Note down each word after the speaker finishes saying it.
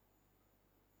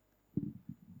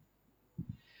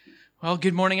Well,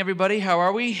 good morning, everybody. How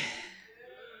are we?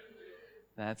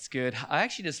 That's good. I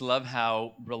actually just love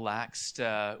how relaxed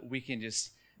we can just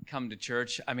come to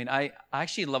church. I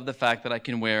actually love the fact that I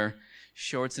can wear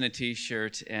shorts and a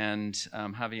t-shirt and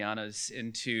Javianas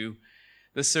into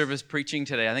the service preaching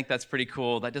today. I think that's pretty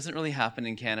cool. That doesn't really happen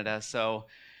in Canada. So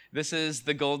this is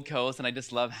the Gold Coast, and I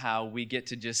just love how we get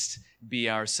to just be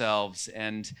ourselves.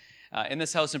 And in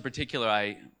this house in particular,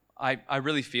 I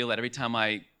really feel that every time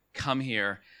I come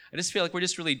here, I just feel like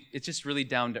it's just really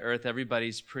down to earth.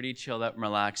 Everybody's pretty chilled out and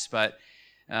relaxed, but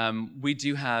we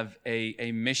do have a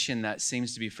mission that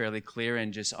seems to be fairly clear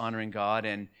in just honoring God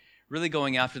and really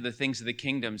going after the things of the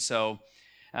kingdom. So,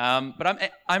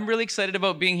 but I'm really excited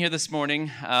about being here this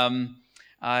morning.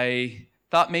 I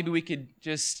thought maybe we could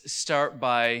just start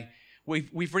by,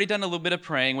 we've already done a little bit of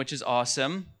praying, which is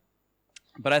awesome,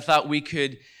 but I thought we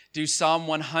could do Psalm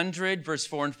 100, verse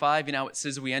 4 and 5. You know, it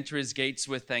says, we enter his gates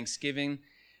with thanksgiving.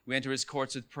 We enter his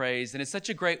courts with praise. And it's such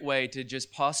a great way to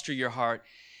just posture your heart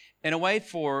in a way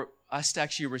for us to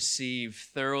actually receive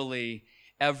thoroughly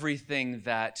everything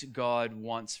that God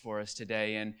wants for us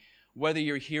today. And whether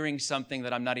you're hearing something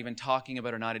that I'm not even talking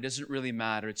about or not, it doesn't really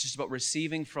matter. It's just about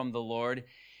receiving from the Lord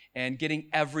and getting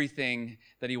everything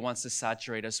that he wants to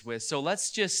saturate us with. So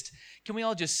can we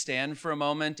all just stand for a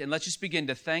moment and let's just begin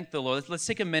to thank the Lord. Let's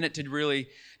take a minute to really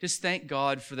just thank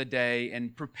God for the day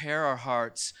and prepare our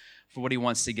hearts for what he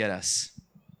wants to get us.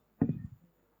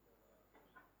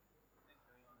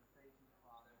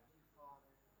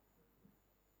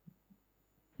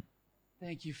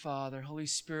 Thank you, Father. Holy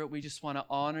Spirit, we just want to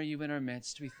honor you in our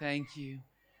midst. We thank you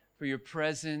for your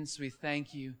presence. We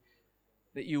thank you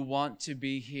that you want to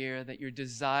be here, that your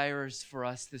desires for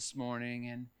us this morning.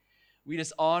 And we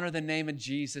just honor the name of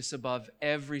Jesus above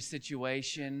every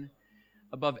situation,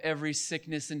 above every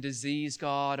sickness and disease,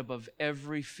 God, above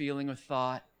every feeling or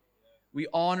thought. We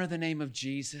honor the name of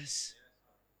Jesus.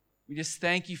 We just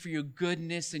thank you for your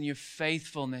goodness and your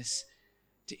faithfulness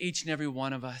to each and every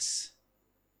one of us.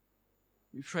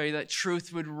 We pray that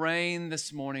truth would reign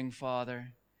this morning,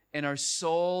 Father, in our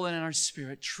soul and in our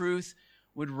spirit. Truth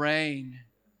would reign.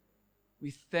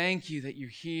 We thank you that you're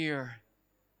here.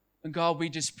 And God, we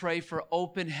just pray for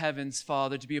open heavens,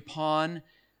 Father, to be upon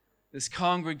this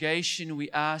congregation.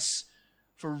 We ask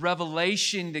for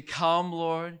revelation to come,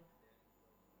 Lord,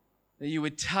 that you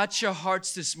would touch our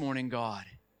hearts this morning, God.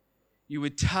 You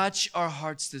would touch our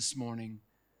hearts this morning,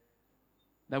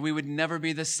 that we would never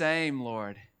be the same,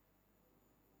 Lord.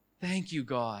 Thank you,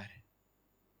 God.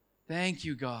 Thank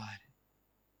you, God.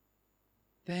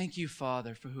 Thank you,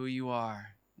 Father, for who you are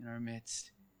in our midst.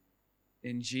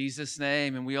 In Jesus'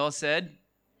 name. And we all said?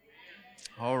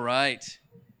 Amen. All right.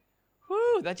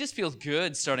 Whew, that just feels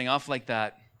good starting off like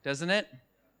that, doesn't it?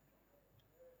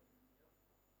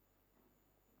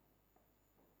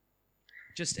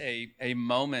 Just a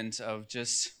moment of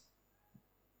just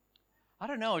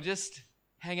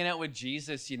hanging out with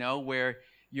Jesus, where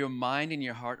your mind and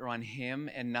your heart are on him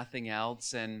and nothing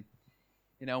else. And,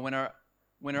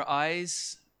 when our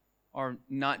eyes are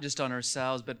not just on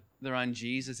ourselves, but they're on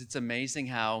Jesus, it's amazing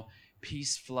how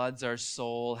peace floods our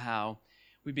soul, how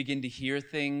we begin to hear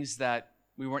things that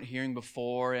we weren't hearing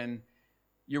before. And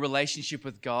your relationship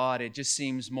with God, it just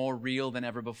seems more real than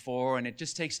ever before. And it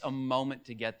just takes a moment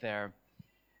to get there.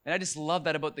 And I just love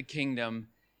that about the kingdom,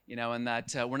 and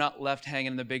that we're not left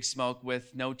hanging in the big smoke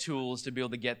with no tools to be able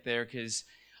to get there, because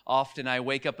often I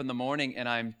wake up in the morning and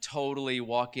I'm totally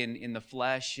walking in the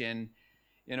flesh and,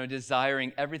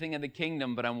 desiring everything in the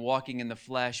kingdom, but I'm walking in the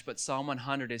flesh. But Psalm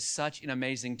 100 is such an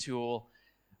amazing tool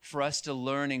for us to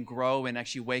learn and grow and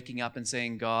actually waking up and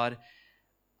saying, God,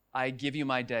 I give you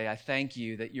my day. I thank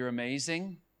you that you're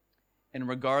amazing. And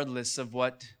regardless of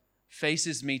what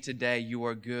faces me today, you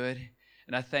are good.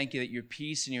 And I thank you that your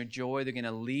peace and your joy, they're going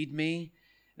to lead me.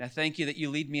 And I thank you that you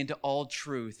lead me into all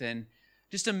truth. And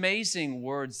just amazing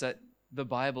words that the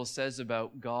Bible says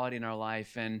about God in our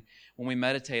life. And when we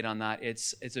meditate on that,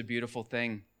 it's a beautiful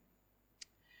thing.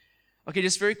 Okay,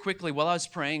 just very quickly, while I was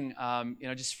praying,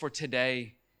 just for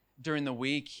today, during the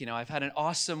week, I've had an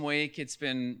awesome week. It's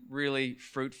been really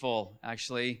fruitful,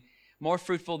 actually. More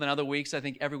fruitful than other weeks. I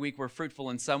think every week we're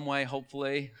fruitful in some way,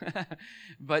 hopefully.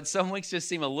 But some weeks just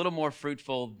seem a little more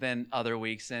fruitful than other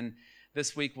weeks. And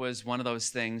this week was one of those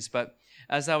things. But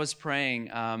as I was praying,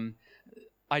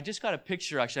 I just got a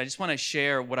picture, actually. I just want to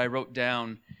share what I wrote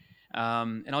down.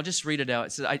 And I'll just read it out.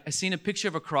 It says, I seen a picture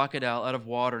of a crocodile out of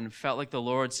water, and it felt like the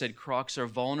Lord said crocs are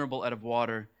vulnerable out of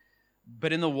water.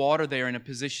 But in the water, they are in a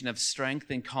position of strength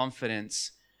and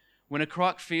confidence. When a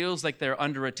croc feels like they're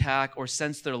under attack or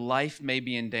sense their life may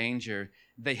be in danger,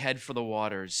 they head for the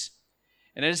waters.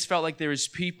 And I just felt like there was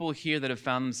people here that have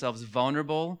found themselves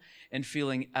vulnerable and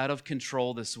feeling out of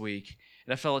control this week.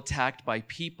 And I felt attacked by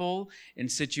people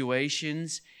and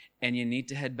situations, and you need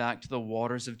to head back to the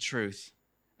waters of truth.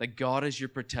 That God is your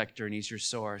protector and He's your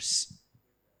source.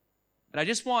 And I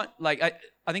just want, I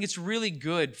think it's really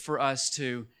good for us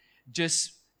to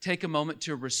just take a moment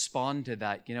to respond to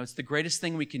that. You know, it's the greatest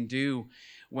thing we can do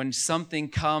when something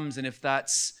comes, and if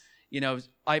that's, you know,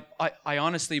 I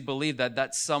honestly believe that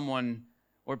that's someone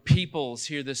or peoples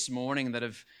here this morning that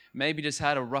have maybe just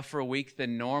had a rougher week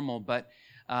than normal, but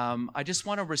I just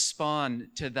want to respond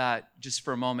to that just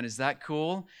for a moment. Is that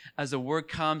cool? As the word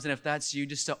comes, and if that's you,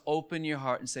 just to open your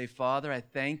heart and say, Father, I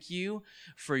thank you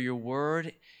for your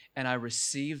word, and I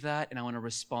receive that, and I want to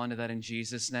respond to that in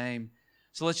Jesus' name.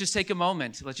 So let's just take a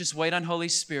moment. Let's just wait on Holy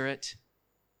Spirit.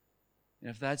 And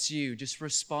if that's you, just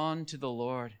respond to the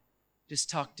Lord. Just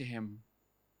talk to Him.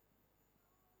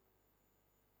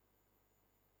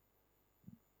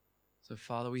 So,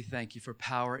 Father, we thank you for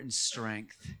power and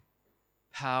strength.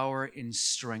 Power and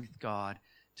strength, God,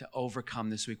 to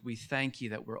overcome this week. We thank you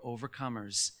that we're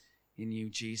overcomers in you,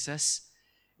 Jesus.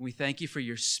 We thank you for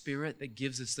your Spirit that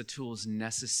gives us the tools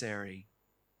necessary.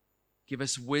 Give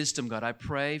us wisdom, God. I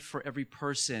pray for every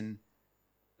person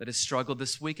that has struggled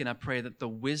this week, and I pray that the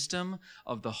wisdom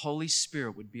of the Holy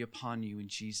Spirit would be upon you in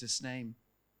Jesus' name.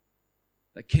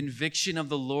 That conviction of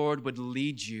the Lord would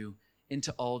lead you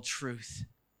into all truth.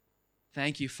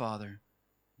 Thank you, Father.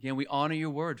 Again, we honor your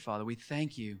word, Father. We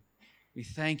thank you. We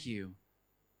thank you.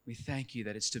 We thank you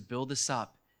that it's to build us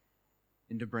up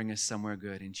and to bring us somewhere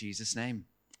good. In Jesus' name,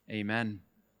 amen.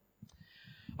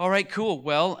 All right, cool.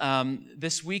 Well,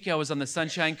 this week I was on the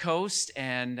Sunshine Coast,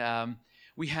 and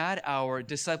we had our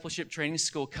discipleship training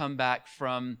school come back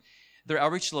from their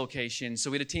outreach location. So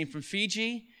we had a team from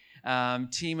Fiji,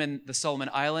 team in the Solomon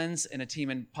Islands, and a team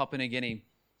in Papua New Guinea.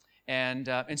 And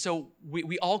so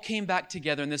we all came back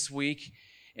together in this week,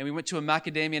 and we went to a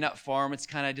macadamia nut farm. It's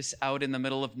kind of just out in the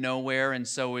middle of nowhere, and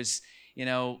so it was, you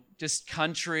know, just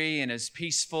country, and it's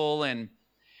peaceful, and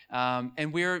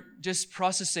we're just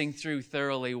processing through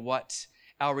thoroughly what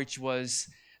outreach was,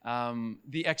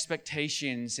 the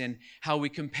expectations, and how we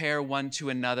compare one to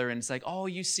another. And it's like, oh,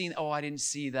 you seen? Oh, I didn't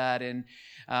see that, and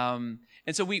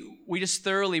so we just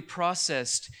thoroughly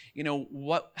processed, you know,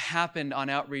 what happened on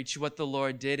outreach, what the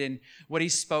Lord did, and what He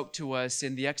spoke to us,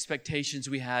 and the expectations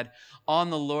we had on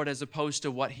the Lord as opposed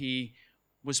to what He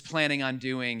was planning on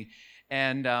doing.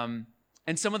 And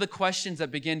some of the questions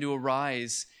that begin to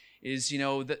arise is, you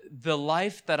know, the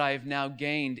life that I've now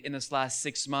gained in this last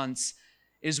 6 months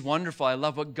is wonderful. I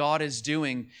love what God is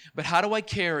doing, but how do I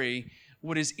carry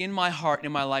what is in my heart and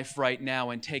in my life right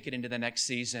now and take it into the next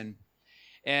season?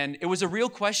 And it was a real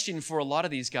question for a lot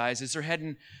of these guys as they're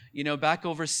heading, you know, back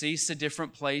overseas to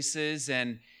different places,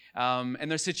 and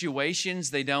their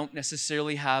situations. They don't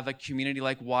necessarily have a community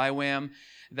like YWAM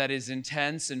that is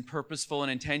intense and purposeful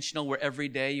and intentional, where every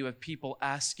day you have people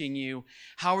asking you,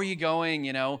 how are you going?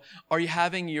 You know, are you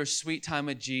having your sweet time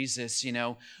with Jesus? You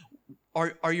know,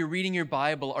 are you reading your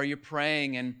Bible? Are you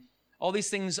praying? And all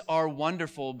these things are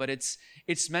wonderful, but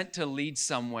it's meant to lead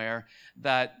somewhere.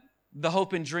 That the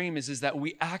hope and dream is that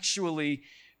we actually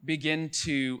begin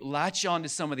to latch on to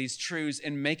some of these truths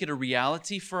and make it a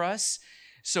reality for us.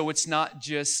 So it's not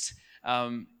just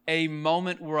a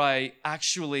moment where I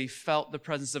actually felt the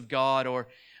presence of God or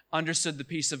understood the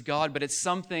peace of God, but it's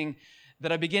something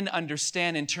that I begin to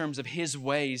understand in terms of His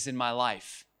ways in my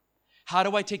life. How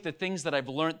do I take the things that I've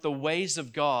learned, the ways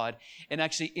of God, and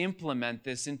actually implement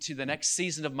this into the next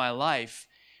season of my life,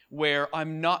 where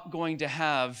I'm not going to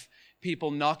have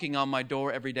people knocking on my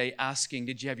door every day asking,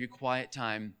 did you have your quiet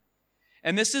time?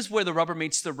 And this is where the rubber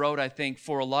meets the road, I think,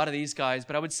 for a lot of these guys,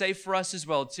 but I would say for us as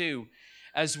well, too,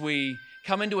 as we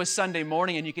come into a Sunday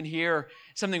morning and you can hear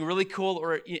something really cool,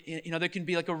 or, you know, there can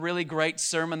be like a really great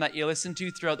sermon that you listen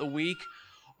to throughout the week,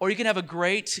 or you can have a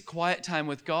great quiet time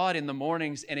with God in the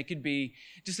mornings, and it could be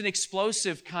just an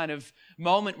explosive kind of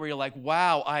moment where you're like,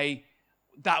 wow,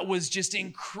 that was just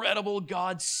incredible.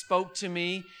 God spoke to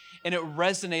me, and it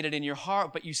resonated in your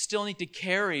heart, but you still need to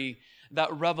carry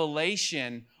that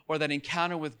revelation or that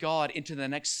encounter with God into the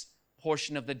next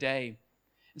portion of the day.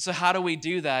 And so how do we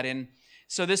do that? And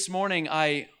so this morning,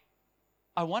 I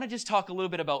want to just talk a little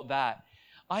bit about that.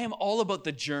 I am all about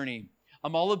the journey.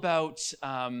 I'm all about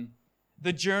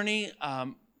the journey,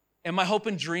 and my hope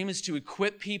and dream is to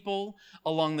equip people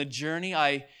along the journey.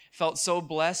 I felt so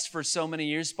blessed for so many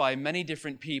years by many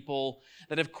different people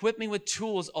that have equipped me with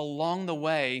tools along the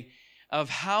way of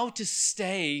how to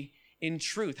stay in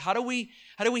truth. How do we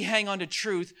hang on to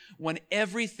truth when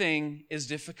everything is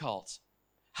difficult?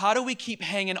 How do we keep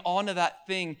hanging on to that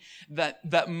thing,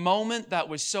 that moment that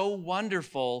was so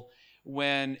wonderful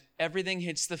when everything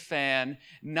hits the fan,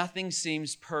 nothing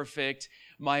seems perfect,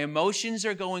 my emotions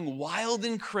are going wild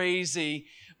and crazy,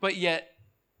 but yet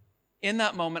in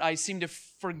that moment I seem to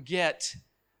forget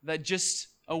that just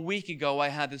a week ago I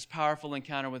had this powerful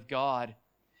encounter with God.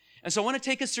 And so I want to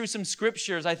take us through some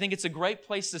scriptures. I think it's a great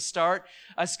place to start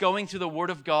us going through the Word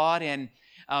of God and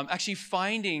actually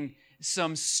finding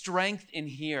some strength in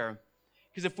here.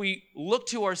 Because if we look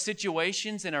to our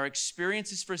situations and our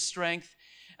experiences for strength,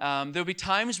 there'll be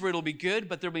times where it'll be good,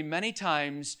 but there'll be many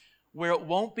times where it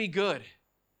won't be good.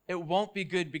 It won't be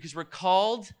good because we're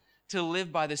called to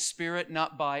live by the Spirit,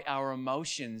 not by our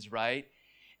emotions, right?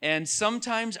 And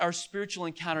sometimes our spiritual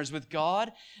encounters with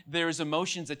God, there's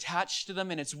emotions attached to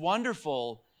them, and it's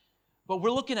wonderful. But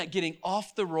we're looking at getting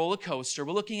off the roller coaster.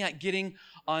 We're looking at getting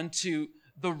onto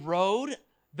the road,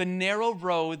 the narrow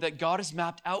road that God has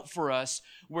mapped out for us,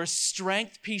 where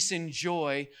strength, peace, and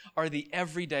joy are the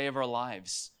everyday of our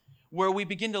lives, where we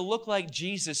begin to look like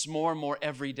Jesus more and more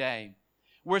every day,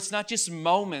 where it's not just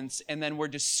moments and then we're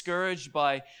discouraged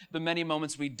by the many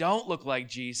moments we don't look like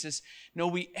Jesus. No,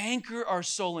 we anchor our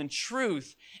soul in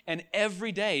truth, and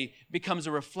every day becomes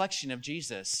a reflection of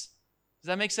Jesus. Does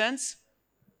that make sense?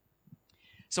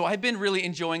 So I've been really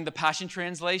enjoying the Passion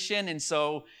Translation, and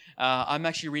so I'm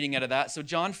actually reading out of that. So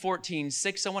John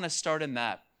 14:6, I want to start in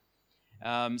that.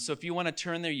 So if you want to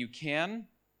turn there, you can.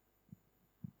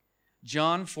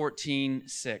 John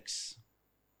 14:6.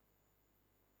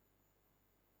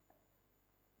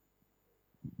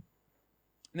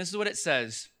 And this is what it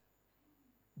says.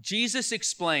 Jesus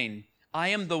explained, I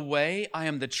am the way, I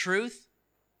am the truth,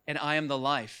 and I am the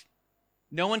life.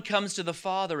 No one comes to the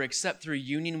Father except through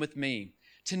union with me.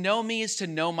 To know me is to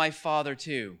know my Father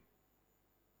too.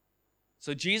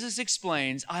 So Jesus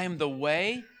explains, I am the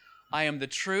way, I am the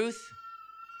truth,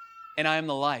 and I am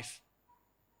the life.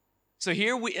 So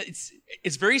here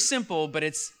it's very simple, but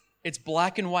it's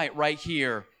black and white right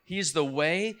here. He is the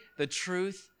way, the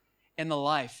truth, and the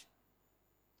life.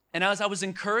 And as I was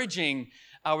encouraging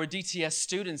our DTS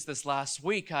students this last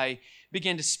week, I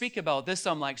began to speak about this.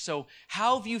 I'm like, so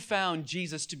how have you found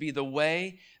Jesus to be the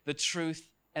way, the truth,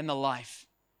 and the life?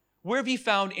 Where have you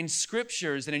found in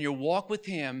scriptures and in your walk with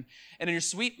Him and in your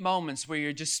sweet moments where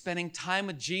you're just spending time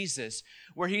with Jesus,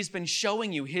 where He's been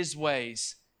showing you His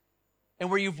ways and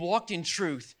where you've walked in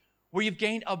truth, where you've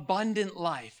gained abundant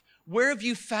life? Where have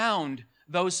you found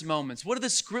those moments? What are the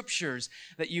scriptures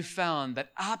that you found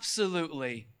that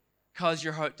absolutely cause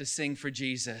your heart to sing for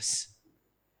Jesus?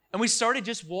 And we started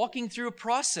just walking through a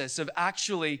process of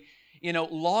actually,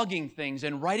 logging things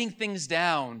and writing things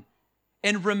down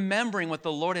and remembering what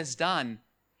the Lord has done.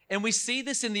 And we see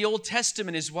this in the Old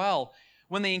Testament as well.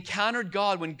 When they encountered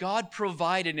God, when God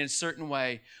provided in a certain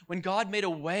way, when God made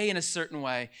a way in a certain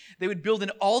way, they would build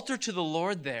an altar to the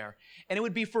Lord there. And it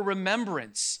would be for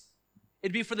remembrance.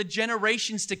 It'd be for the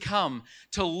generations to come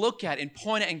to look at and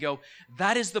point at and go,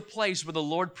 that is the place where the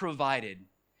Lord provided.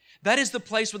 That is the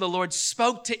place where the Lord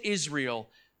spoke to Israel.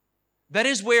 That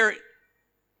is where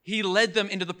He led them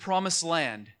into the promised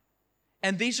land.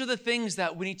 And these are the things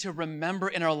that we need to remember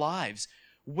in our lives.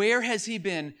 Where has He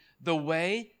been the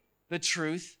way, the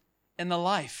truth, and the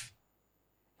life?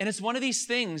 And it's one of these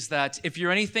things that if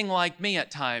you're anything like me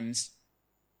at times,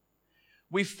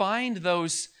 we find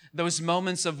those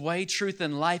moments of way, truth,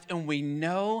 and life, and we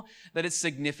know that it's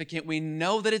significant. We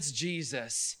know that it's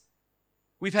Jesus.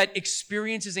 We've had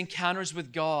experiences, encounters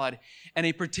with God in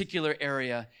a particular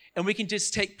area, and we can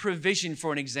just take provision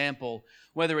for an example,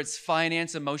 whether it's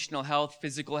finance, emotional health,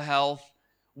 physical health,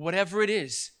 whatever it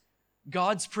is,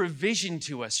 God's provision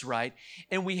to us, right?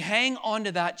 And we hang on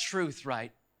to that truth,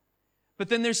 right? But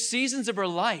then there's seasons of our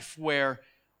life where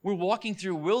we're walking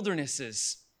through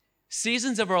wildernesses,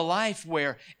 seasons of our life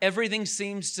where everything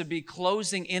seems to be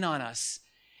closing in on us,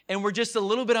 and we're just a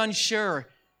little bit unsure.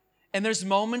 And there's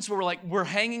moments where we're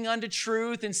hanging on to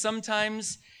truth, and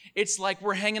sometimes it's like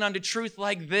we're hanging on to truth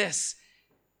like this.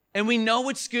 And we know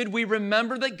it's good. We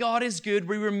remember that God is good.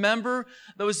 We remember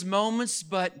those moments,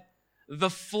 but the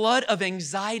flood of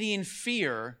anxiety and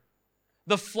fear,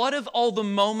 the flood of all the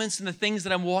moments and the things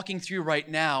that I'm walking through right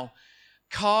now,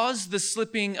 cause the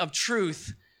slipping of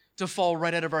truth to fall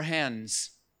right out of our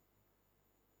hands.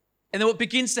 And then what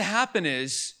begins to happen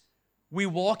is we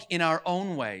walk in our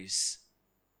own ways.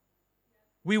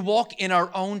 We walk in our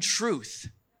own truth.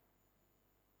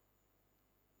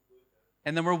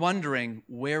 And then we're wondering,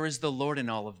 where is the Lord in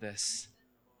all of this?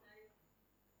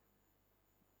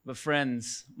 But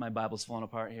friends, my Bible's falling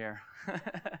apart here.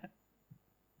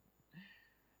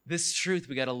 This truth,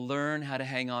 we got to learn how to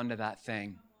hang on to that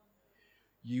thing.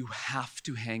 you have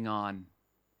to hang on.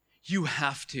 You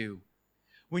have to.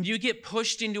 When you get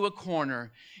pushed into a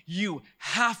corner, you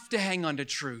have to hang on to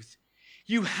truth.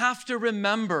 You have to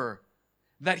remember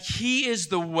that He is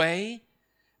the way,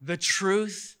 the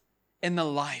truth, and the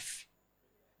life.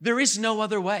 There is no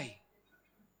other way.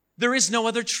 There is no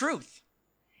other truth.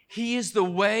 He is the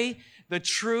way, the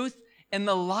truth, and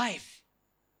the life.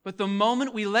 But the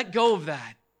moment we let go of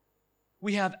that,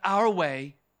 we have our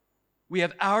way, we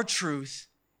have our truth,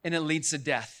 and it leads to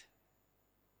death.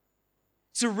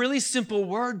 It's a really simple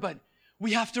word, but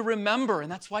we have to remember,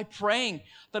 and that's why praying,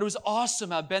 that it was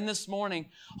awesome. I've been this morning,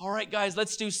 all right, guys,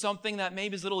 let's do something that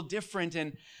maybe is a little different,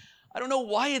 and I don't know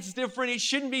why it's different. It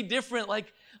shouldn't be different.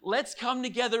 Like, let's come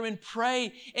together and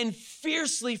pray and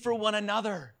fiercely for one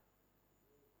another.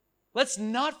 Let's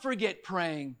not forget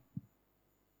praying.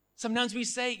 Sometimes we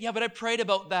say, yeah, but I prayed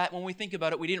about that. When we think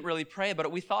about it, we didn't really pray about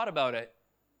it. We thought about it.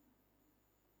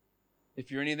 If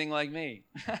you're anything like me,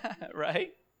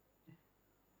 right?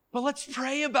 But let's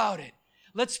pray about it.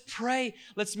 Let's pray.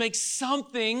 Let's make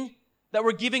something that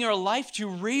we're giving our life to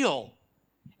real.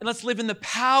 And let's live in the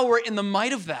power and the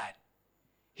might of that.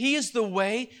 He is the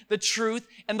way, the truth,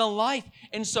 and the life.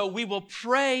 And so we will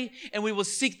pray and we will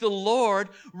seek the Lord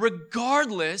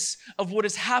regardless of what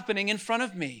is happening in front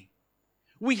of me.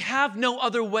 We have no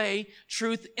other way,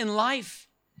 truth, and life.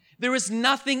 There is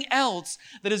nothing else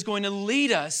that is going to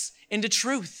lead us into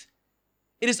truth.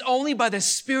 It is only by the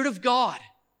Spirit of God.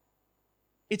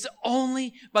 It's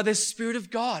only by the Spirit of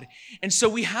God. And so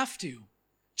we have to.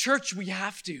 Church, we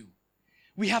have to.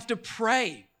 We have to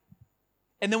pray.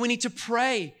 And then we need to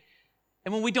pray.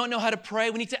 And when we don't know how to pray,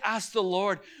 we need to ask the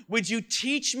Lord, would you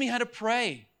teach me how to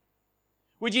pray?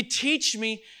 Would you teach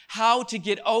me how to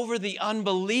get over the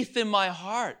unbelief in my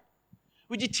heart?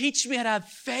 Would you teach me how to have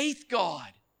faith, God?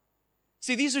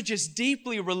 See, these are just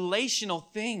deeply relational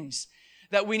things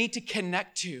that we need to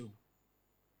connect to.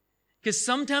 Because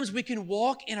sometimes we can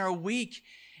walk in our week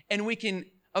and we can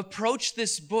approach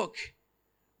this book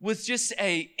with just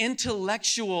an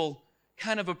intellectual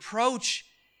kind of approach.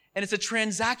 And it's a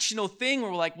transactional thing where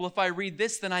we're like, well, if I read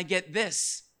this, then I get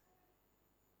this.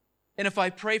 And if I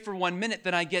pray for 1 minute,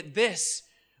 then I get this.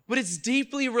 But it's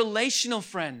deeply relational,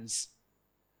 friends.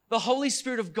 The Holy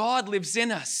Spirit of God lives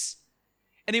in us.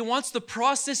 And He wants the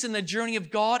process and the journey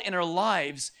of God in our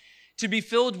lives to be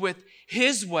filled with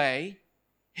His way,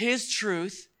 His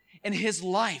truth, and His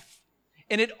life.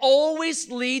 And it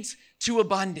always leads to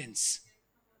abundance.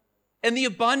 And the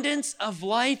abundance of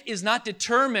life is not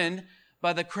determined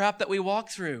by the crap that we walk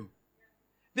through.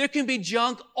 There can be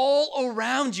junk all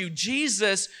around you.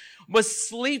 Jesus was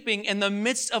sleeping in the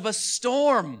midst of a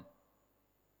storm.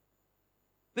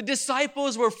 The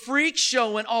disciples were freak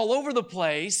showing all over the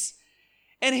place.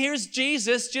 And here's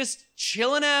Jesus just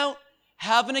chilling out,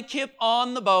 having a kip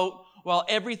on the boat while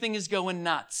everything is going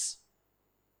nuts.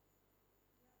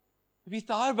 Have you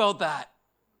thought about that?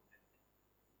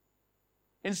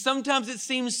 And sometimes it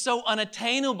seems so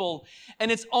unattainable, and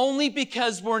it's only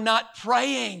because we're not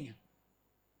praying.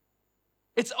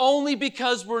 It's only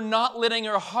because we're not letting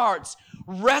our hearts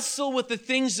wrestle with the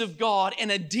things of God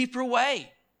in a deeper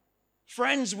way.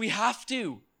 Friends, we have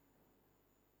to.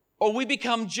 Or we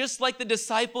become just like the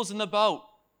disciples in the boat,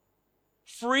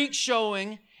 freak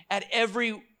showing at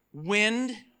every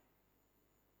wind,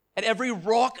 at every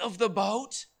rock of the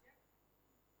boat.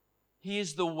 He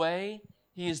is the way,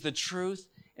 He is the truth,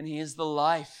 and He is the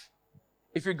life.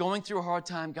 If you're going through a hard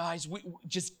time, guys,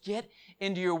 just get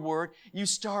into your word. You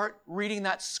start reading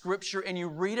that scripture and you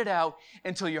read it out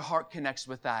until your heart connects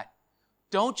with that.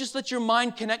 Don't just let your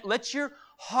mind connect. Let your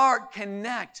heart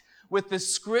connect with the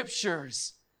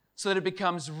scriptures so that it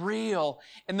becomes real.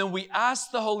 And then we ask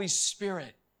the Holy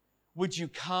Spirit, would you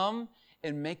come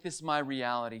and make this my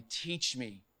reality? Teach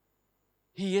me.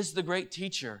 He is the great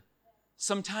teacher.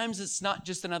 Sometimes it's not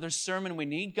just another sermon we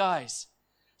need, guys.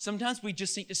 Sometimes we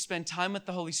just need to spend time with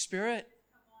the Holy Spirit.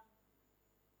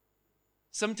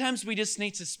 Sometimes we just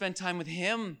need to spend time with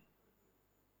Him.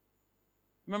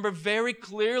 Remember very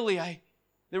clearly,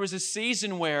 there was a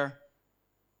season where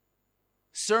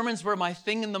sermons were my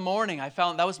thing in the morning. I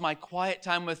found that was my quiet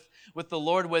time with the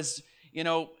Lord was,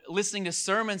 listening to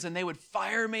sermons, and they would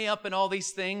fire me up and all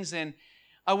these things, and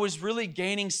I was really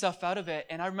gaining stuff out of it.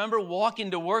 And I remember walking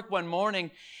to work one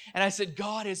morning and I said,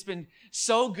 God, it's been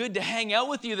so good to hang out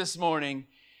with you this morning.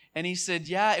 And He said,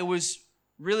 yeah, it was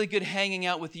really good hanging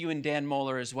out with you and Dan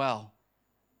Moeller as well.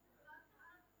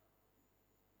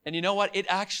 And you know what? It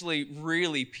actually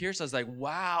really pierced. I was like,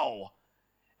 wow,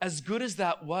 as good as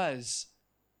that was,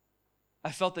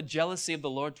 I felt the jealousy of the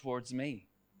Lord towards me.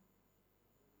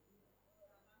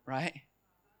 Right?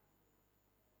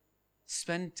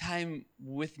 spend time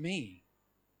with me.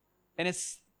 And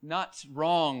it's not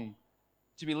wrong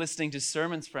to be listening to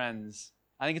sermons, friends.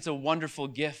 I think it's a wonderful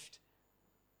gift.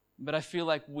 But I feel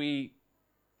like we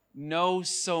know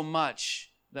so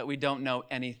much that we don't know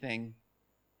anything.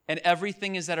 And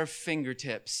everything is at our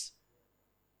fingertips.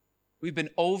 We've been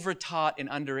overtaught and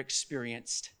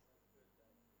underexperienced.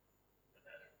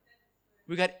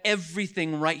 We got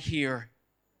everything right here.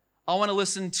 I want to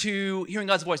listen to hearing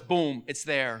God's voice. Boom, it's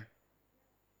there.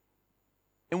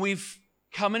 And we've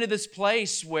come into this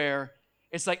place where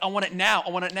it's like, I want it now.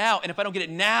 I want it now. And if I don't get it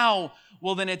now,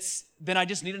 well, then I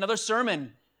just need another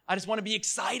sermon. I just want to be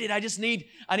excited. I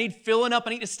need filling up. I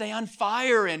need to stay on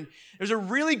fire. And there's a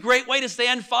really great way to stay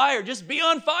on fire. Just be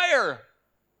on fire.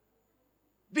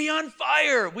 Be on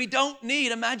fire. We don't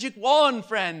need a magic wand,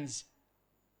 friends.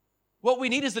 What we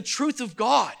need is the truth of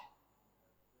God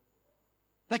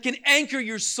that can anchor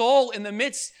your soul in the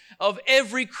midst of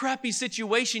every crappy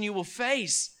situation you will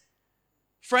face.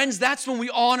 Friends, that's when we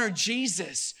honor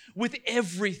Jesus with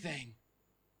everything.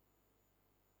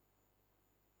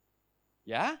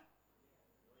 Yeah?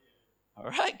 All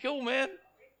right, cool, man.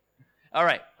 All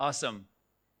right, awesome.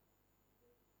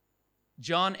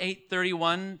 John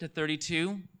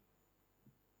 8:31-32.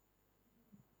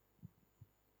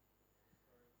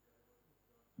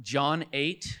 John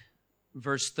 8,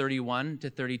 verse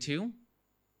 31-32.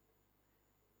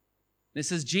 This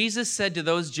says, Jesus said to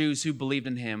those Jews who believed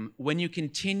in him, when you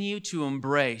continue to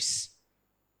embrace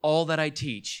all that I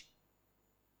teach,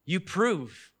 you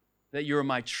prove that you are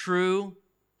my true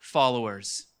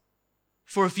followers.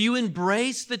 For if you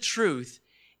embrace the truth,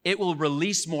 it will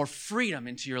release more freedom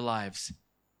into your lives.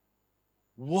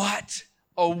 What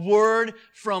a word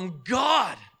from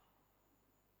God!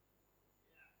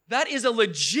 That is a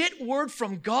legit word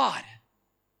from God.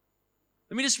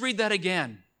 Let me just read that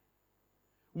again.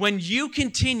 When you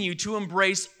continue to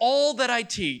embrace all that I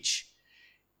teach,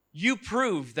 you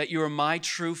prove that you are my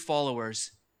true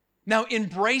followers. Now,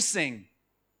 embracing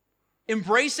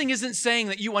isn't saying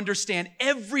that you understand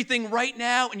everything right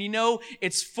now and you know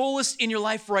it's fullest in your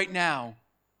life right now.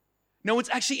 No, it's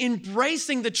actually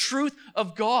embracing the truth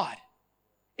of God.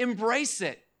 Embrace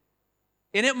it.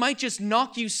 And it might just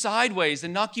knock you sideways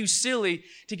and knock you silly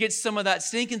to get some of that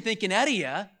stinking thinking out of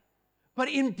you, but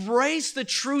embrace the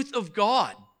truth of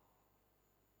God.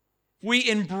 We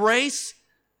embrace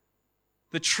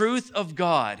the truth of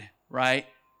God, right?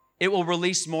 It will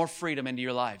release more freedom into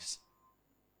your lives.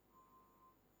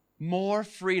 More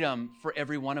freedom for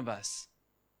every one of us.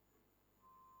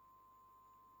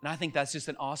 And I think that's just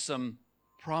an awesome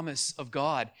promise of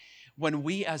God. When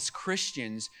we as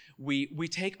Christians, we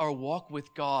take our walk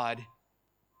with God, I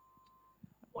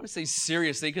want to say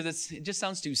seriously because it just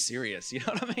sounds too serious, you know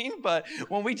what I mean? But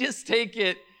when we just take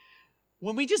it,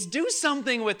 when we just do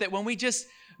something with it, when we just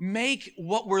make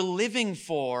what we're living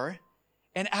for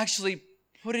and actually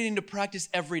put it into practice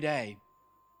every day.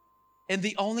 And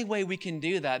the only way we can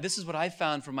do that, this is what I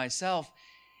found for myself,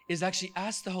 is actually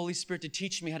ask the Holy Spirit to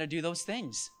teach me how to do those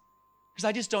things. Because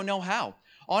I just don't know how.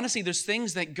 Honestly, there's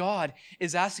things that God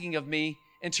is asking of me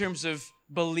in terms of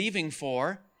believing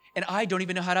for, and I don't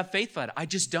even know how to have faith for it. I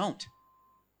just don't.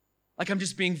 Like, I'm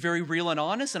just being very real and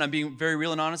honest, and I'm being very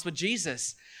real and honest with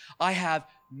Jesus. I have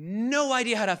no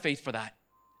idea how to have faith for that.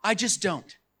 I just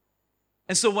don't.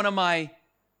 And so one of my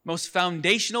most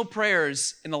foundational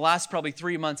prayers in the last probably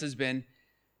 3 months has been,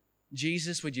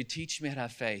 Jesus, would you teach me how to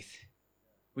have faith?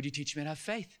 Would you teach me how to have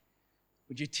faith?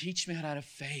 Would you teach me how to have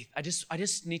faith? I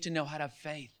just need to know how to have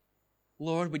faith.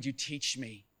 Lord, would you teach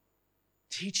me?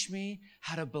 Teach me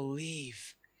how to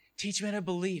believe. Teach me how to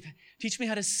believe. Teach me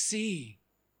how to see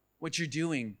what you're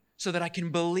doing so that I can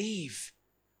believe.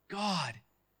 God,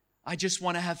 I just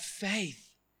want to have faith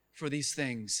for these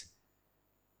things.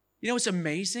 You know what's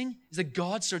amazing is that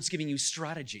God starts giving you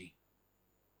strategy.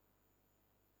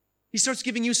 He starts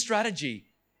giving you strategy.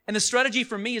 And the strategy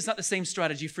for me is not the same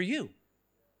strategy for you.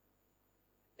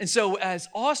 And so as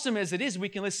awesome as it is, we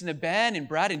can listen to Ben and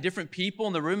Brad and different people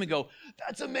in the room and go,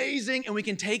 that's amazing. And we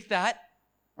can take that,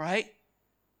 right?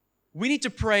 We need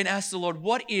to pray and ask the Lord,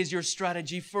 what is your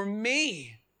strategy for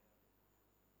me?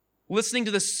 Listening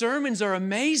to the sermons are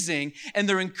amazing and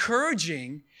they're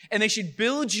encouraging and they should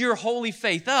build your holy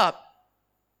faith up.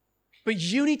 But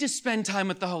you need to spend time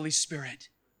with the Holy Spirit.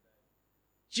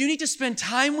 You need to spend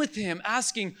time with Him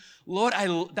asking, Lord,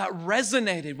 that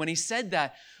resonated when He said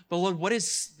that. But Lord, what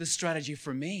is the strategy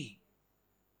for me?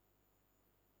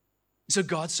 So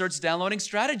God starts downloading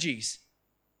strategies.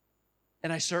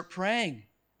 And I start praying.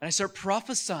 And I start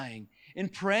prophesying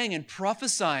and praying and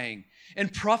prophesying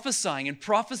and prophesying and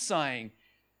prophesying.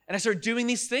 And I start doing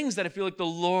these things that I feel like the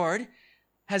Lord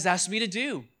has asked me to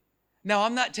do. Now,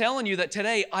 I'm not telling you that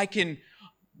today I can,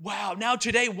 now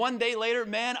today, one day later,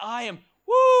 man, I am,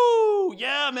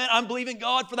 yeah, man, I'm believing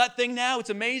God for that thing now. It's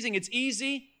amazing. It's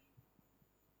easy.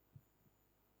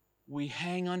 We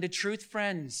hang on to truth,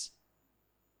 friends.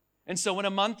 And so when a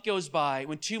month goes by,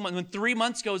 when 2 months, when 3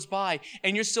 months goes by,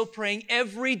 and you're still praying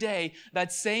every day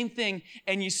that same thing,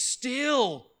 and you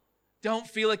still don't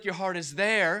feel like your heart is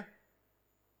there,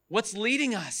 what's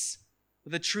leading us?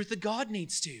 The truth that God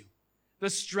needs to. The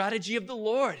strategy of the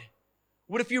Lord.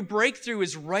 What if your breakthrough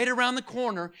is right around the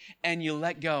corner and you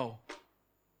let go?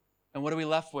 And what are we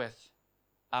left with?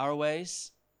 Our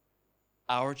ways,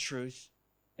 our truth,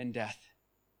 and death.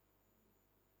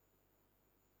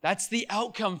 That's the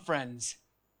outcome, friends.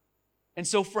 And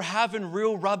so for having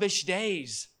real rubbish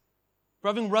days, for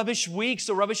having rubbish weeks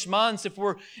or rubbish months, if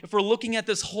we're looking at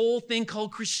this whole thing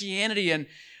called Christianity and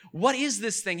what is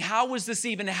this thing? How is this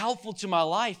even helpful to my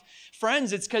life?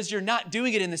 Friends, it's because you're not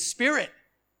doing it in the Spirit.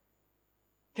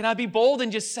 Can I be bold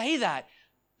and just say that?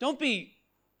 Don't be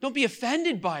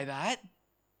offended by that,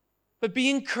 but be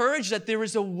encouraged that there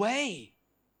is a way.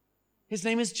 His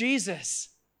name is Jesus.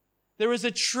 There is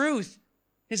a truth.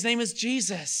 His name is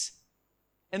Jesus.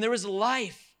 And there is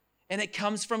life, and it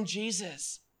comes from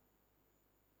Jesus.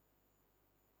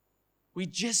 We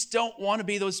just don't want to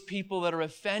be those people that are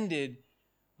offended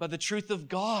by the truth of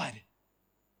God.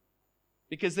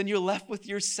 Because then you're left with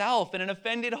yourself and an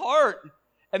offended heart.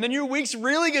 And then your week's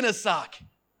really going to suck.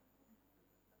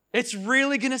 It's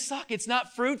really going to suck. It's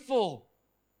not fruitful.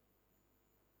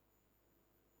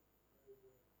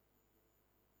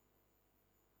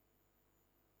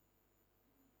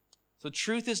 So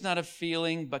truth is not a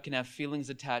feeling, but can have feelings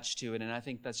attached to it. And I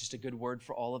think that's just a good word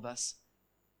for all of us.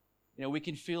 You know, we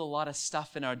can feel a lot of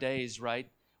stuff in our days, right?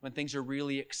 When things are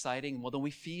really exciting, well, then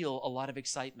we feel a lot of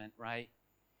excitement, right?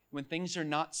 When things are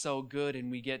not so good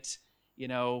and we get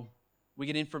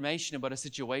information about a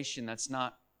situation that's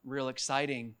not real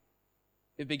exciting,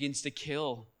 it begins to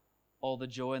kill all the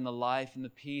joy and the life and the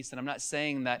peace. And I'm not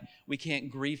saying that we can't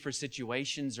grieve for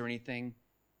situations or anything,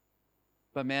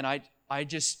 but man, I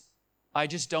just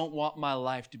don't want my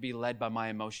life to be led by my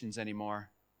emotions anymore.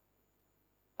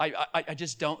 I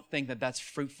just don't think that that's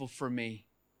fruitful for me.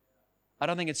 I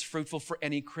don't think it's fruitful for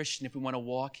any Christian if we want to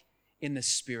walk in the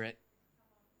Spirit.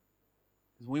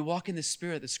 When we walk in the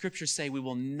Spirit, the Scriptures say we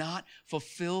will not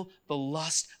fulfill the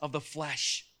lust of the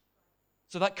flesh.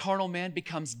 So that carnal man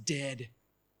becomes dead.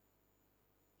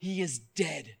 He is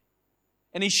dead.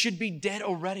 And he should be dead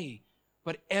already.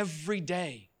 But every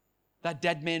day, that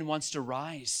dead man wants to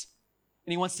rise.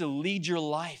 And he wants to lead your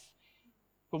life.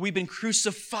 But we've been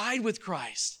crucified with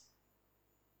Christ.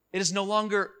 It is no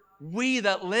longer we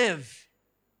that live,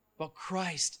 but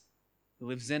Christ who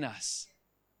lives in us.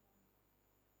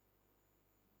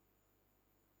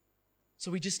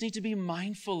 So we just need to be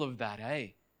mindful of that, eh?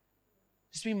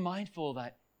 Just be mindful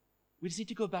that we just need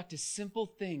to go back to simple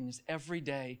things every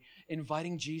day,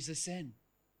 inviting Jesus in,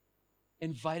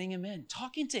 inviting him in,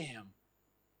 talking to him,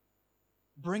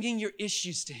 bringing your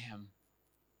issues to him,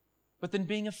 but then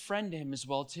being a friend to him as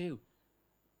well too.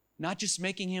 Not just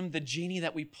making him the genie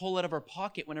that we pull out of our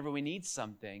pocket whenever we need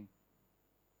something,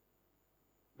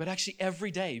 but actually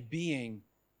every day being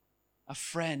a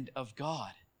friend of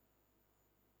God.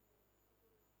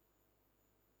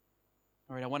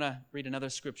 All right, I want to read another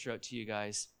scripture out to you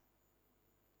guys.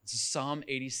 This is Psalm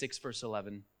 86, verse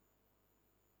 11.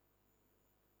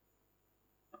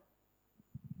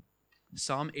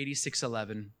 Psalm 86,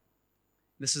 11.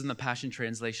 This is in the Passion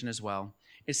Translation as well.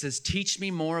 It says, "Teach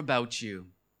me more about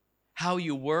you, how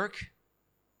you work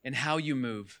and how you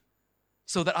move,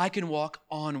 so that I can walk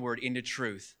onward into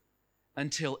truth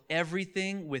until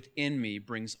everything within me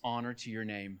brings honor to your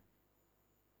name."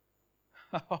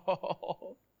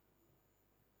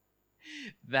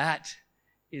 That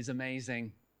is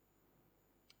amazing.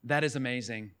 That is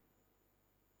amazing.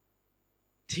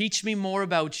 Teach me more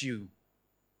about you,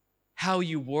 how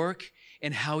you work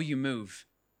and how you move,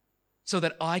 so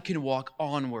that I can walk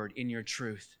onward in your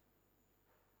truth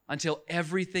until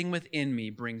everything within me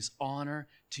brings honor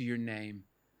to your name.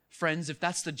 Friends, if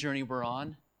that's the journey we're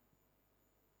on,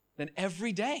 then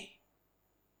every day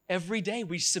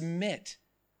we submit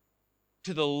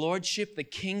to the lordship, the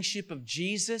kingship of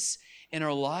Jesus in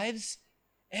our lives.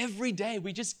 Every day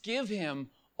we just give him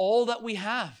all that we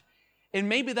have. And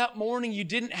maybe that morning you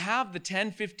didn't have the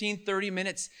 10, 15, 30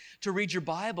 minutes to read your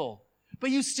Bible,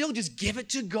 but you still just give it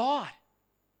to God.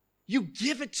 You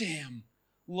give it to him.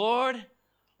 Lord,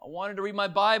 I wanted to read my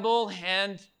Bible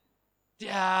and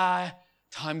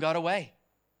time got away.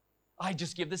 I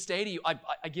just give this day to you.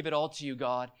 I give it all to you,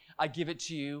 God. I give it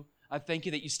to you. I thank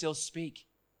you that you still speak.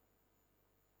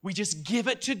 We just give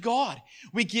it to God.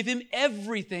 We give Him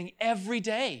everything every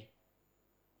day.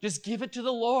 Just give it to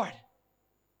the Lord.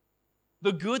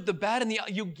 The good, the bad, and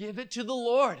you give it to the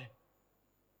Lord.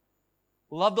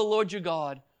 Love the Lord your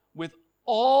God with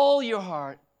all your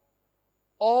heart,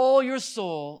 all your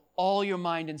soul, all your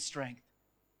mind and strength.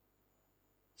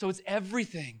 So it's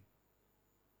everything.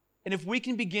 And if we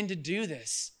can begin to do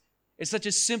this, it's such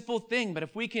a simple thing, but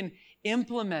if we can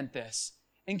implement this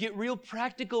and get real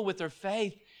practical with our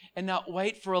faith and not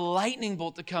wait for a lightning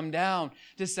bolt to come down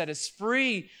to set us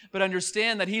free, but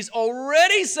understand that He's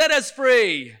already set us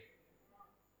free.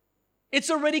 It's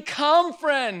already come,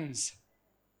 friends.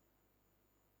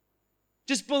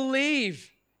 Just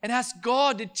believe and ask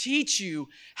God to teach you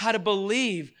how to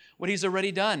believe what He's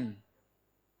already done.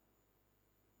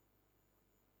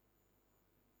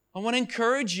 I want to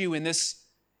encourage you in this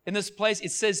place.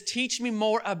 It says, teach me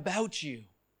more about you,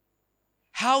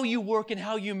 how you work and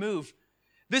how you move.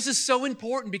 This is so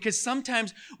important because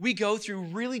sometimes we go through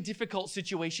really difficult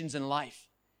situations in life.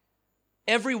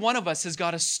 Every one of us has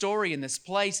got a story in this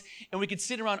place, and we could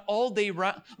sit around all day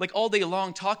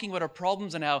long talking about our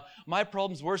problems and how my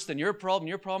problem's worse than your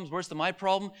problem's worse than my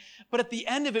problem. But at the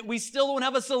end of it, we still don't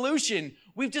have a solution.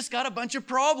 We've just got a bunch of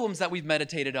problems that we've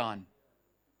meditated on.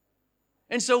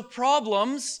 And so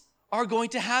problems are going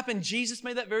to happen. Jesus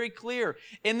made that very clear.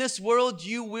 In this world,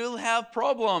 you will have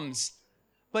problems,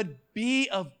 but be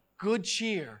of good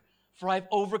cheer, for I've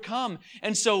overcome.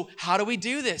 And so how do we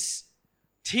do this?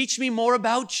 Teach me more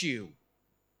about you,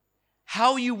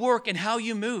 how you work and how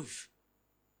you move.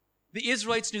 The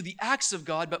Israelites knew the acts of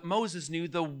God, but Moses knew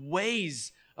the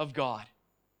ways of God.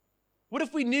 What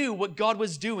if we knew what God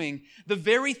was doing? The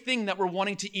very thing that we're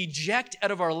wanting to eject out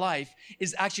of our life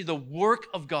is actually the work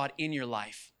of God in your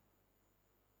life.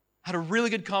 I had a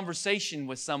really good conversation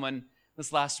with someone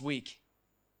this last week.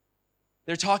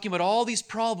 They're talking about all these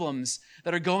problems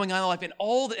that are going on in life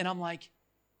and I'm like,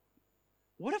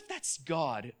 what if that's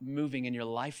God moving in your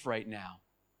life right now?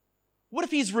 What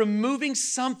if He's removing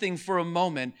something for a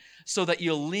moment so that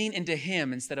you'll lean into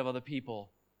Him instead of other people?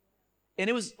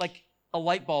 And it was like a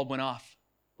light bulb went off.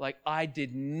 Like, I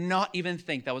did not even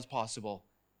think that was possible.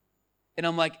 And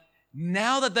I'm like,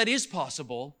 now that is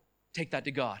possible, take that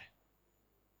to God.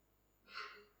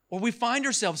 Or we find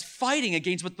ourselves fighting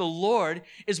against what the Lord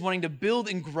is wanting to build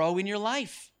and grow in your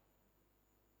life.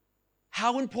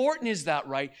 How important is that,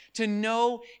 right? To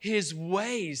know His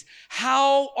ways.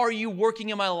 How are you working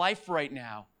in my life right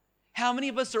now? How many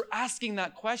of us are asking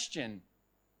that question?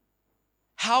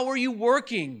 How are you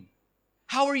working?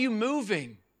 How are you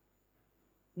moving?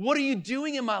 What are you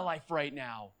doing in my life right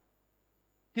now?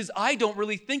 Because I don't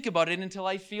really think about it until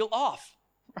I feel off,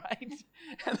 right?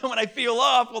 And then when I feel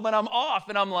off, well, then I'm off.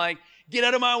 And I'm like, get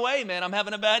out of my way, man. I'm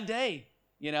having a bad day.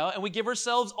 And we give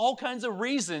ourselves all kinds of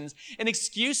reasons and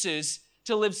excuses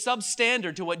to live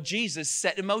substandard to what Jesus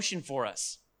set in motion for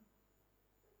us.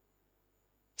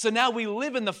 So now we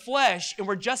live in the flesh and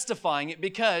we're justifying it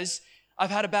because I've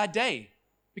had a bad day,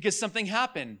 because something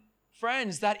happened.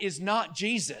 Friends, that is not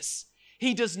Jesus.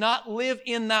 He does not live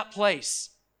in that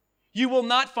place. You will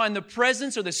not find the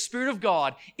presence or the Spirit of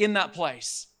God in that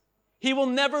place. He will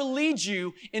never lead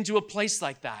you into a place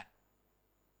like that.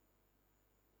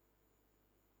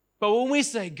 But when we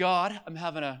say, God, I'm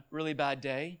having a really bad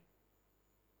day.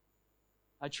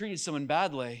 I treated someone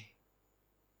badly,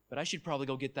 but I should probably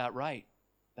go get that right.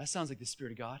 That sounds like the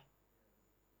Spirit of God.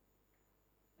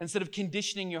 Instead of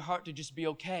conditioning your heart to just be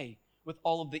okay with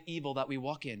all of the evil that we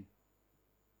walk in.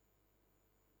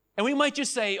 And we might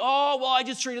just say, oh, well, I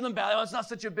just treated them badly. Oh, it's not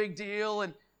such a big deal.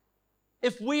 And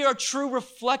if we are true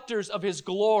reflectors of His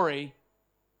glory,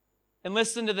 and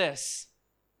listen to this,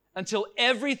 until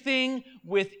everything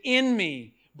within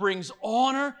me brings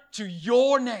honor to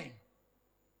your name.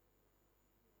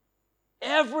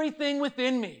 Everything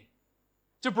within me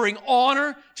to bring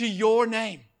honor to your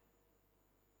name.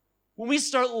 When we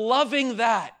start loving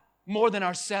that more than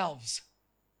ourselves,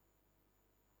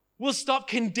 we'll stop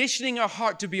conditioning our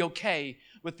heart to be okay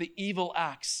with the evil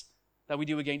acts that we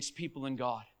do against people and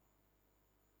God.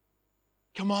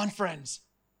 Come on, friends.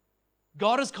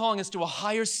 God is calling us to a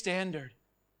higher standard.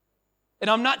 And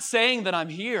I'm not saying that I'm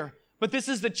here, but this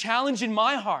is the challenge in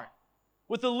my heart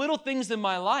with the little things in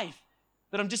my life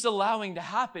that I'm just allowing to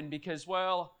happen because,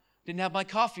 well, didn't have my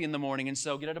coffee in the morning, and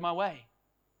so get out of my way.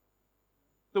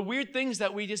 The weird things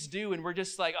that we just do, and we're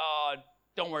just like, oh,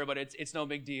 don't worry about it. It's no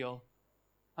big deal.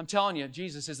 I'm telling you,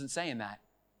 Jesus isn't saying that.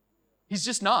 He's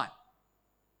just not.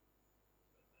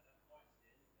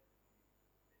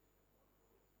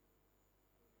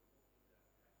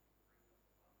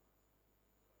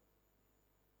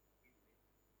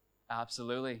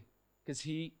 Absolutely. Because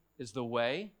he is the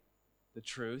way, the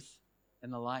truth,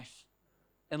 and the life.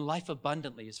 And life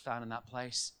abundantly is found in that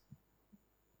place.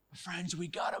 Friends, we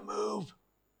got to move.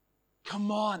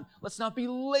 Come on, let's not be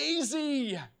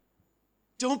lazy.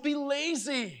 Don't be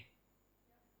lazy.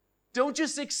 Don't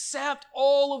just accept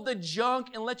all of the junk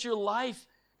and let your life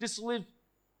just live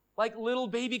like little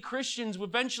baby Christians.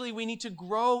 Eventually, we need to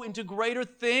grow into greater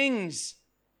things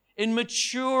and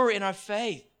mature in our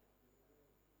faith.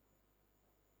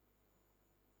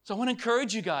 So I want to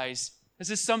encourage you guys. This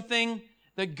is something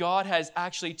that God has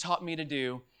actually taught me to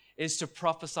do, is to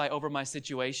prophesy over my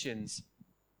situations.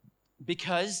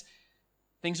 Because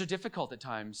things are difficult at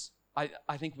times.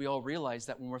 I think we all realize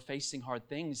that when we're facing hard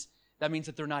things, that means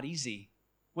that they're not easy.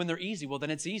 When they're easy, well,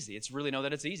 then it's easy. It's really know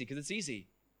that it's easy because it's easy.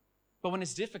 But when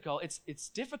it's difficult, it's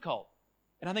difficult.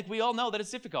 And I think we all know that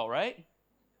it's difficult, right?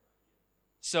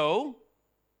 So,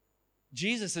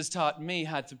 Jesus has taught me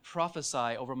how to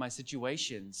prophesy over my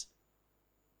situations.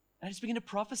 And I just begin to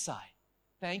prophesy.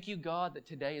 Thank you, God, that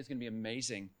today is going to be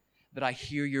amazing, that I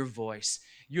hear your voice.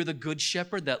 You're the good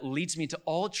shepherd that leads me to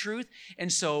all truth.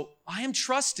 And so I am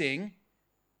trusting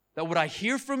that what I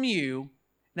hear from you,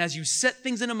 and as you set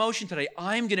things in motion today,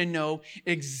 I'm going to know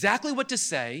exactly what to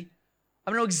say.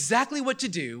 I'm going to know exactly what to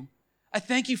do. I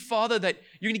thank you, Father, that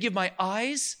you're going to give my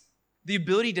eyes the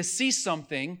ability to see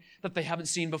something that they haven't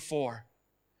seen before.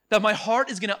 That my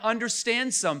heart is going to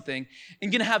understand something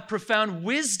and going to have profound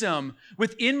wisdom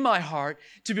within my heart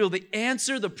to be able to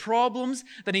answer the problems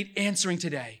that need answering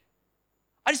today.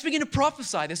 I just begin to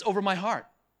prophesy this over my heart.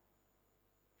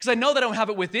 Because I know that I don't have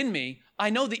it within me. I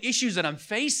know the issues that I'm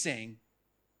facing.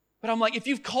 But I'm like, if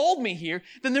you've called me here,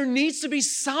 then there needs to be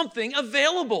something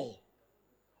available.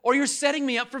 Or you're setting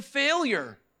me up for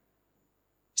failure.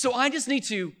 So I just need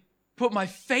to put my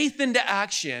faith into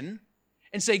action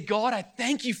and say, God, I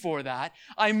thank you for that.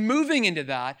 I'm moving into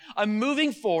that. I'm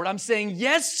moving forward. I'm saying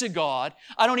yes to God.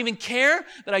 I don't even care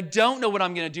that I don't know what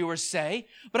I'm going to do or say,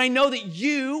 but I know that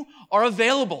you are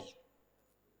available.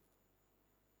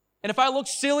 And if I look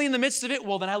silly in the midst of it,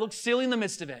 well, then I look silly in the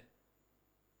midst of it.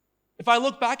 If I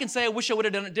look back and say, I wish I would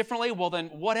have done it differently, well, then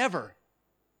whatever.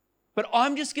 But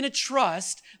I'm just going to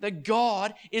trust that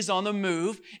God is on the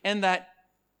move and that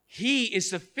He is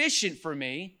sufficient for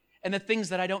me and the things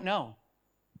that I don't know.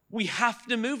 We have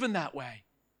to move in that way.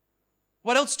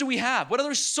 What else do we have? What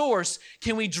other source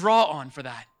can we draw on for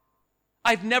that?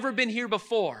 I've never been here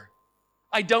before.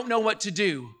 I don't know what to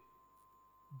do.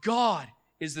 God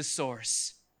is the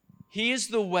source. He is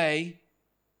the way,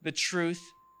 the truth,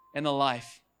 and the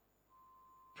life.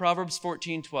 Proverbs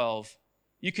 14:12.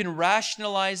 You can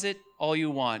rationalize it all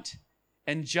you want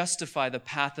and justify the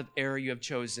path of error you have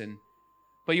chosen,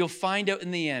 but you'll find out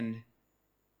in the end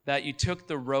that you took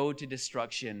the road to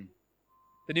destruction.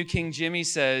 The New King Jimmy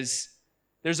says,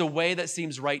 there's a way that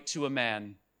seems right to a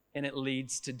man, and it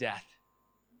leads to death.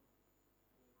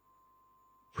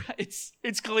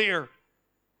 It's clear.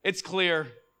 It's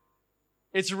clear.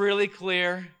 It's really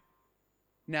clear.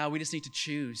 Now we just need to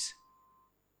choose.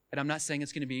 And I'm not saying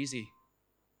it's going to be easy.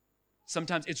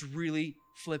 Sometimes it's really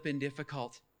flippin'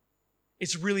 difficult.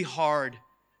 It's really hard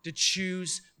to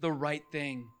choose the right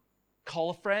thing. Call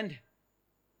a friend.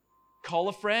 Call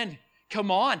a friend. Come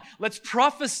on, let's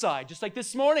prophesy, just like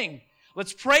this morning.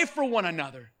 Let's pray for one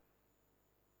another.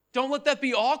 Don't let that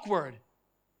be awkward.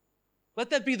 Let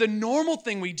that be the normal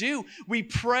thing we do. We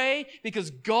pray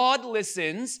because God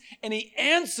listens and He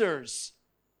answers.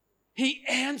 He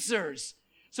answers.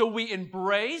 So we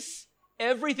embrace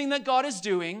everything that God is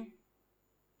doing.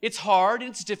 It's hard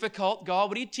and it's difficult. God,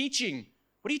 what are you teaching?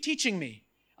 What are you teaching me?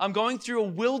 I'm going through a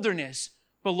wilderness.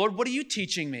 But Lord, what are you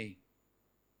teaching me?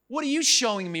 What are you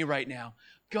showing me right now?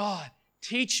 God,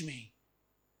 teach me.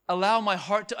 Allow my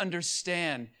heart to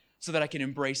understand so that I can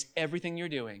embrace everything you're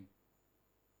doing.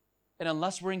 And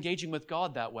unless we're engaging with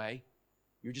God that way,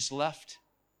 you're just left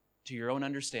to your own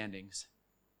understandings.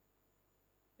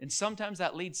 And sometimes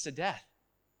that leads to death.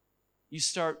 You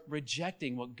start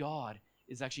rejecting what God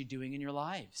is actually doing in your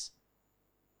lives.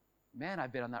 Man,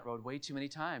 I've been on that road way too many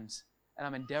times, and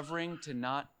I'm endeavoring to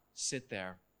not sit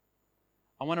there.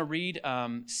 I want to read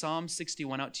Psalm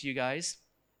 61 out to you guys.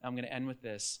 I'm going to end with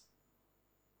this.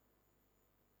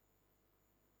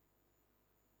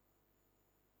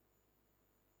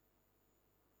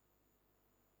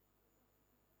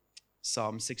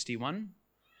 Psalm 61.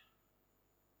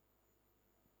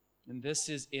 And this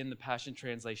is in the Passion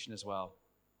Translation as well.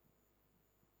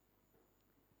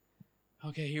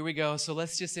 Okay, here we go. So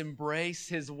let's just embrace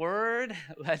His word.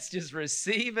 Let's just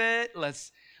receive it.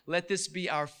 Let's let this be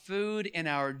our food and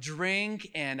our drink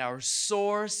and our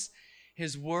source.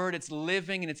 His word, it's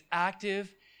living and it's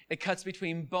active. It cuts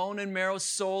between bone and marrow,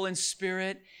 soul and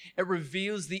spirit. It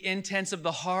reveals the intents of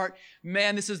the heart.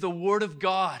 Man, this is the Word of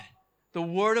God. The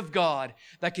Word of God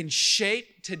that can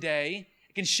shape today.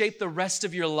 It can shape the rest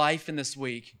of your life in this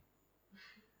week.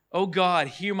 Oh God,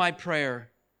 hear my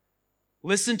prayer.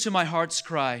 Listen to my heart's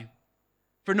cry.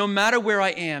 For no matter where I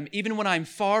am, even when I'm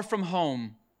far from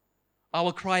home, I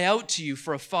will cry out to you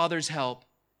for a father's help.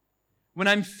 When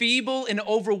I'm feeble and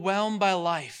overwhelmed by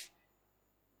life,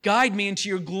 guide me into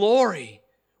your glory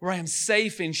where I am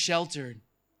safe and sheltered.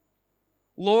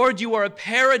 Lord, you are a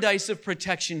paradise of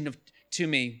protection to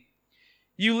me.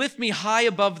 You lift me high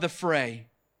above the fray.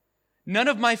 None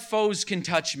of my foes can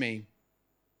touch me.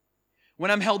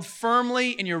 When I'm held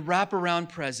firmly in your wraparound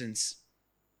presence,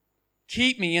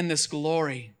 keep me in this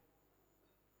glory.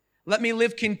 Let me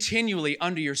live continually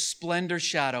under your splendor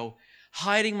shadow,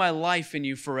 hiding my life in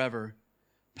you forever.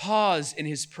 Pause in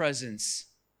his presence.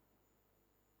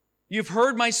 You've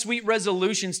heard my sweet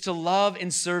resolutions to love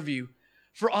and serve you,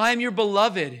 for I am your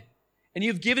beloved, and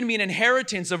you've given me an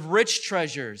inheritance of rich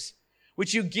treasures,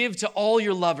 which you give to all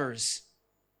your lovers.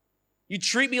 You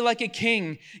treat me like a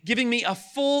king, giving me a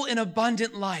full and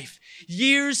abundant life,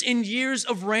 years and years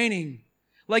of reigning,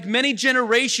 like many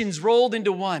generations rolled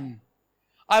into one.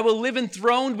 I will live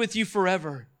enthroned with you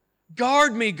forever.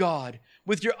 Guard me, God,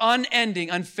 with your unending,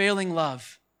 unfailing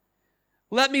love.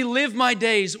 Let me live my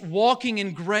days walking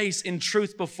in grace and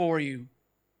truth before you.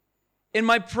 And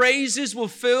my praises will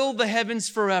fill the heavens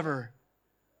forever,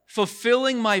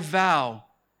 fulfilling my vow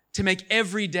to make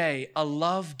every day a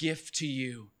love gift to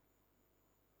you.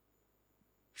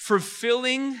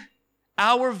 Fulfilling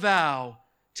our vow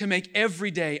to make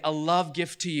every day a love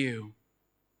gift to you.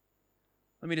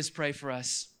 Let me just pray for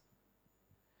us.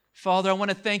 Father, I want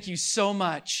to thank you so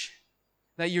much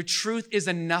that your truth is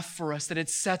enough for us, that it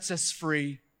sets us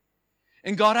free.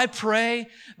 And God, I pray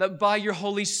that by your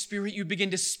Holy Spirit, you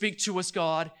begin to speak to us,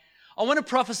 God. I want to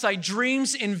prophesy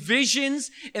dreams and visions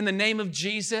in the name of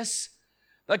Jesus,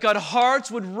 that God,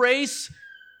 hearts would race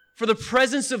for the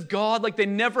presence of God like they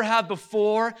never have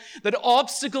before, that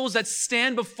obstacles that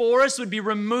stand before us would be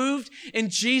removed in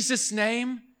Jesus'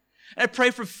 name. And I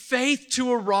pray for faith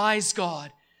to arise,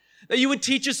 God, that you would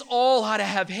teach us all how to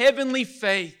have heavenly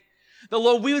faith. That,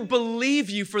 Lord, we would believe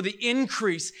you for the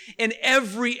increase in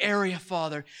every area,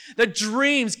 Father. That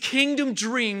dreams, kingdom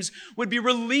dreams, would be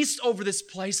released over this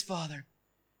place, Father.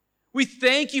 We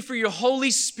thank you for your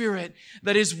Holy Spirit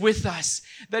that is with us,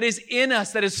 that is in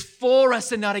us, that is for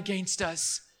us and not against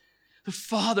us.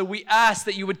 Father, we ask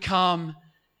that you would come.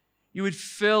 You would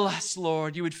fill us,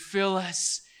 Lord. You would fill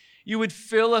us. You would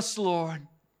fill us, Lord.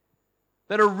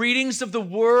 That our readings of the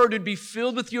Word would be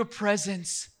filled with your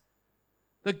presence.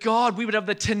 That God, we would have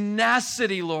the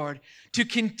tenacity, Lord, to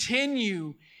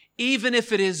continue even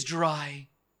if it is dry.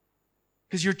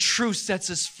 Because your truth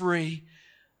sets us free.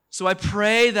 So I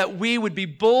pray that we would be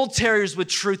bull terriers with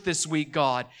truth this week,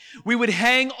 God. We would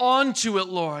hang on to it,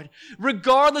 Lord,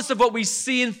 regardless of what we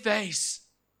see and face.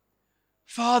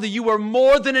 Father, you are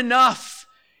more than enough.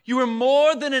 You are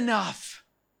more than enough.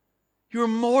 You are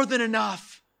more than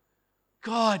enough.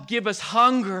 God, give us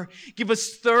hunger, give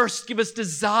us thirst, give us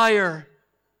desire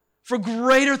for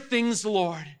greater things,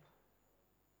 Lord.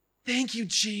 Thank you,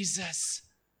 Jesus.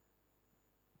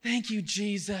 Thank you,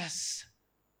 Jesus.